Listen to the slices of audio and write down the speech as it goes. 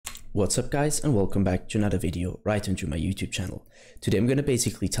What's up guys, and welcome back to another video right into my YouTube channel. Today I'm going to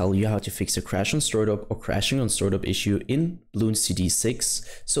basically tell you how to fix a crash on startup or crashing on startup issue in Bloons TD6.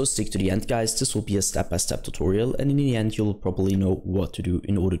 So stick to the end guys, this will be a step-by-step tutorial, and in the end you'll probably know what to do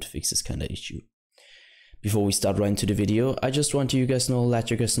in order to fix this kind of issue. Before we start right into the video, I just want you guys know, let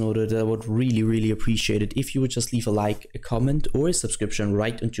you guys know that I would really appreciate it if you would just leave a like, a comment or a subscription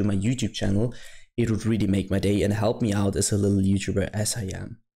right into my YouTube channel. It would really make my day and help me out as a little YouTuber as I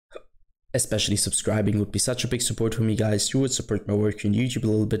am. Especially subscribing would be such a big support for me guys. You would support my work on YouTube a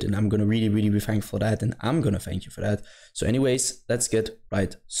little bit, and I'm gonna really be thankful for that, and I'm gonna thank you for that. So anyways, let's get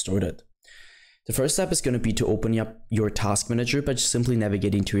right started. The first step is gonna be to open up your task manager by just simply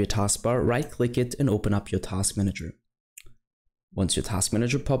navigating to your taskbar, right click it and open up your task manager. Once your task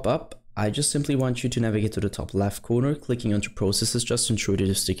manager pop up, I just simply want you to navigate to the top left corner, clicking onto processes just to ensure that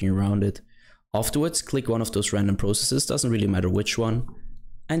you're sticking around it. Afterwards, click one of those random processes, doesn't really matter which one,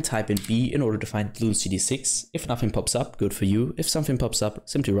 and type in B in order to find Bloons TD6. If nothing pops up, good for you. If something pops up,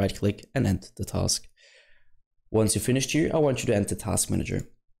 simply right click and end the task. Once you're finished here, I want you to enter task manager.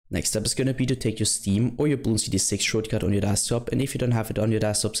 Next step is going to be to take your Steam or your Bloons TD6 shortcut on your desktop, and if you don't have it on your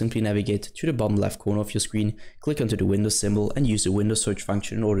desktop, simply navigate to the bottom left corner of your screen, click onto the Windows symbol and use the Windows search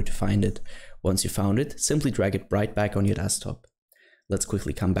function in order to find it. Once you found it, simply drag it right back on your desktop. Let's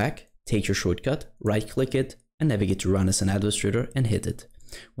quickly come back, take your shortcut, right click it and navigate to run as an administrator and hit it.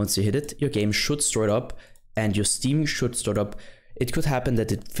 Once you hit it, your game should start up and your Steam should start up. It could happen that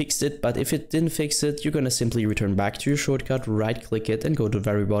it fixed it, but if it didn't fix it, you're gonna simply return back to your shortcut, right click it and go to the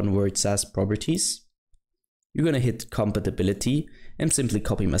very bottom where it says properties. You're gonna hit compatibility and simply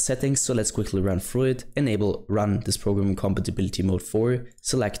copy my settings. So let's quickly run through it. Enable run this program in compatibility mode 4,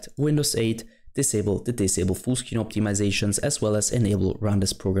 select Windows 8, disable the disable full screen optimizations, as well as enable run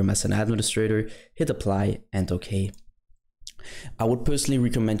this program as an administrator, hit apply and OK. I would personally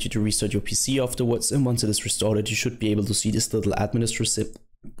recommend you to restart your PC afterwards, and once it is restarted, you should be able to see this little administrator symbol.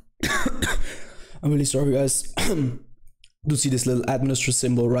 I'm really sorry guys. To see this little administrator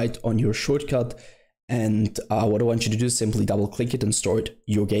symbol right on your shortcut, and what I want you to do is simply double click it and start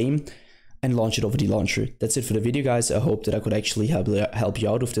your game and launch it over the launcher. That's it for the video guys. I hope that I could actually help you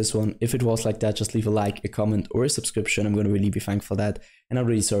out with this one. If it was like that, just leave a like, a comment or a subscription. I'm going to really be thankful for that. And I'm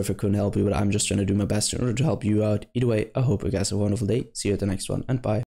really sorry if I couldn't help you, but I'm just trying to do my best in order to help you out. Either way, I hope you guys have a wonderful day. See you at the next one, and bye.